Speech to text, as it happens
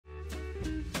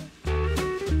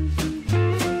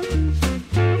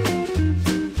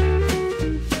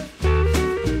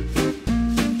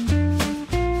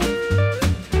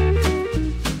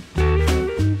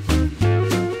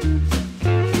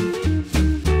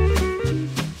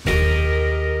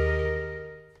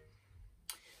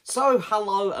So,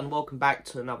 hello and welcome back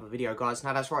to another video, guys.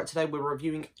 Now, that's right, today we're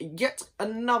reviewing yet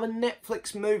another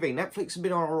Netflix movie. Netflix have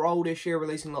been on a roll this year,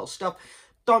 releasing a lot of stuff.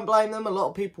 Don't blame them. A lot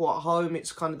of people at home,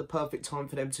 it's kind of the perfect time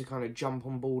for them to kind of jump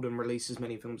on board and release as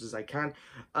many films as they can.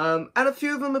 And a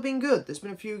few of them have been good. There's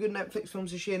been a few good Netflix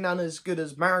films this year, none as good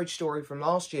as Marriage Story from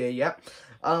last year yet.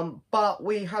 But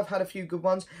we have had a few good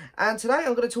ones. And today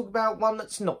I'm going to talk about one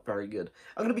that's not very good.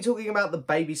 I'm going to be talking about The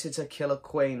Babysitter Killer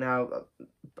Queen. Now,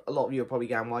 a lot of you are probably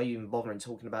going, why are you even bothering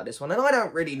talking about this one? And I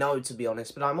don't really know, to be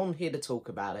honest, but I'm on here to talk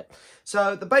about it.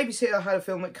 So, The Babysitter had a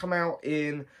film that came out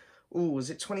in,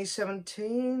 was it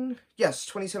 2017? Yes,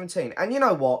 2017. And you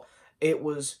know what? It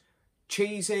was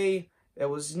cheesy. There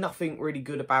was nothing really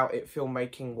good about it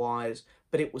filmmaking-wise,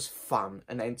 but it was fun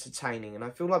and entertaining. And I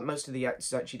feel like most of the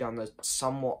actors actually done a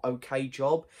somewhat okay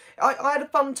job. I had a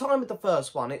fun time with the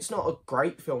first one. It's not a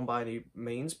great film by any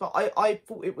means, but I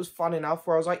thought it was fun enough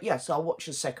where I was like, yes, I'll watch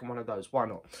the second one of those. Why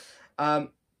not?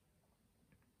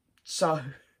 So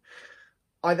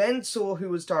I then saw who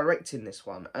was directing this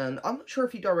one, and I'm not sure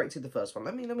if he directed the first one.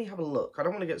 Let me have a look. I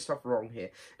don't want to get stuff wrong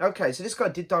here. Okay, so this guy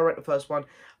did direct the first one.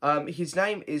 His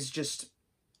name is just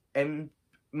MCG.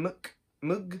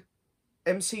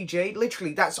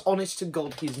 Literally, that's honest to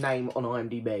God his name on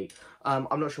IMDb.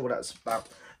 I'm not sure what that's about.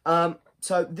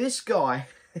 So this guy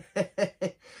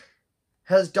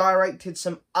has directed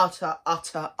some utter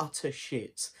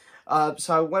shit.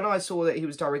 So when I saw that he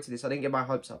was directing this, I didn't get my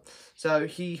hopes up. So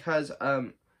he has,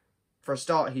 for a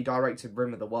start, he directed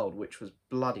Rim of the World, which was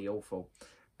bloody awful.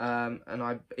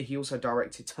 And he also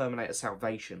directed Terminator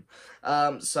Salvation.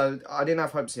 So I didn't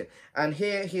have hopes here. And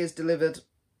here he has delivered.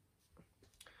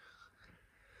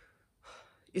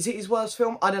 Is it his worst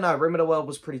film? I don't know. Rim of the World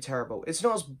was pretty terrible. It's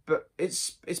not as, but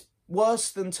it's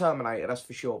worse than Terminator, that's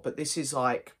for sure. But this is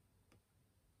like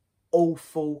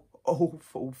awful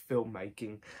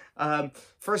filmmaking.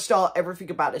 For a start,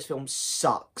 everything about this film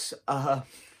sucks.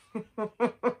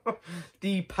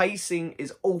 The pacing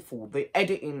is awful. The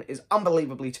editing is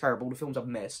unbelievably terrible. The film's a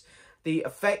mess. The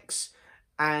effects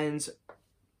and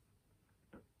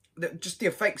just the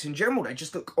effects in general, they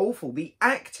just look awful. The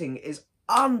acting is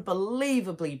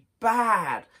unbelievably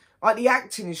bad. Like, the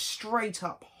acting is straight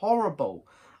up horrible.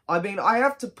 I mean, I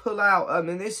have to pull out,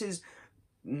 this is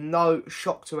no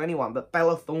shock to anyone, but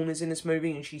Bella Thorne is in this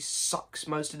movie and she sucks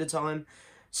most of the time.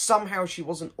 Somehow she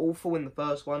wasn't awful in the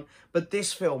first one, but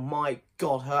this film, my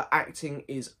God, her acting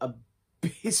is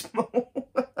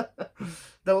abysmal.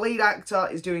 The lead actor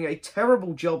is doing a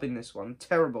terrible job in this one.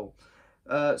 Terrible.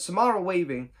 Samara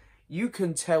Weaving, you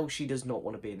can tell she does not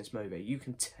want to be in this movie. You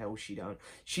can tell she don't.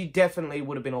 She definitely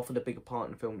would have been offered a bigger part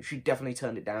in the film. She definitely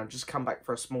turned it down. Just come back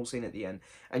for a small scene at the end.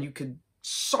 And you could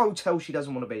so tell she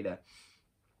doesn't want to be there.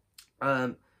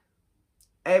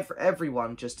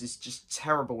 Everyone is just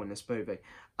terrible in this movie.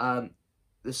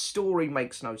 The story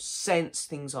makes no sense.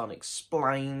 Things aren't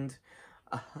explained.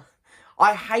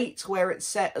 I hate where it's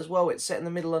set as well. It's set in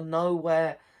the middle of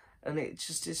nowhere. And it's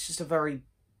just a very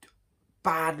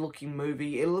bad looking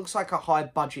movie. It looks like a high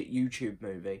budget YouTube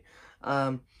movie.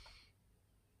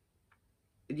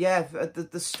 Yeah,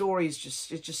 the story is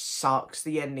just sucks.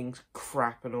 The ending's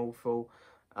crap and awful.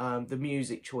 The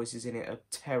music choices in it are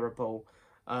terrible.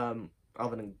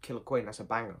 Other than Killer Queen, that's a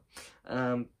banger.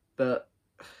 But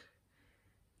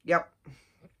yep,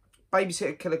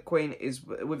 Babysitter Killer Queen is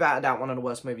without a doubt one of the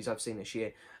worst movies I've seen this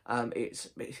year.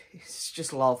 It's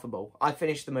just laughable. I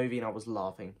finished the movie and I was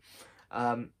laughing.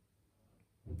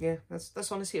 Yeah,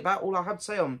 that's honestly about all I have to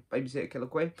say on Babysitter Killer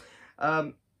Queen.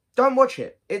 Don't watch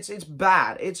it. It's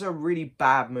bad. It's a really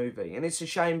bad movie. And it's a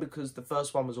shame because the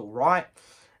first one was alright.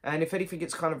 And if anything,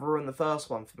 it's kind of ruined the first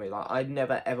one for me. Like, I'd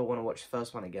never ever want to watch the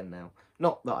first one again now.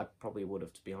 Not that I probably would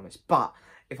have, to be honest. But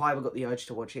if I ever got the urge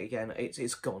to watch it again,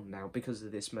 it's gone now because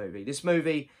of this movie. This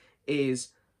movie is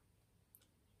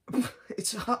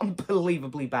it's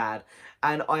unbelievably bad,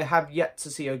 and I have yet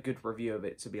to see a good review of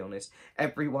it, to be honest.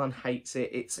 Everyone hates it.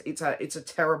 It's a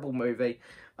terrible movie.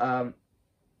 Yeah,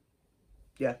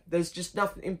 there's just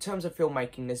nothing in terms of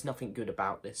filmmaking. There's nothing good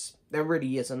about this. There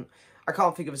really isn't. I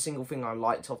can't think of a single thing I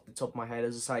liked off the top of my head.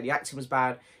 As I say, the acting was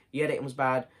bad, the editing was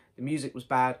bad, the music was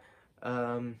bad.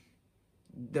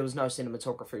 There was no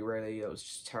cinematography really. It was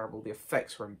just terrible. The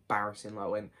effects were embarrassing. Like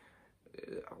when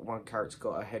one character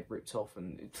got her head ripped off,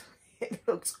 and it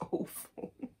looks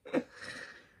awful.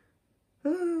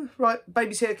 Right,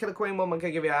 Babysitter Killer Queen, what am I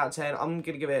going to give it out of 10? I'm going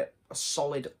to give it a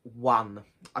solid 1.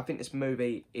 I think this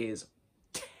movie is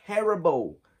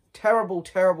terrible. Terrible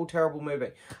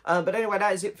movie. But anyway,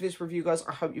 that is it for this review, guys.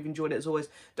 I hope you've enjoyed it as always.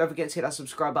 Don't forget to hit that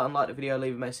subscribe button, like the video,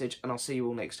 leave a message, and I'll see you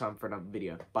all next time for another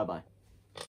video. Bye-bye.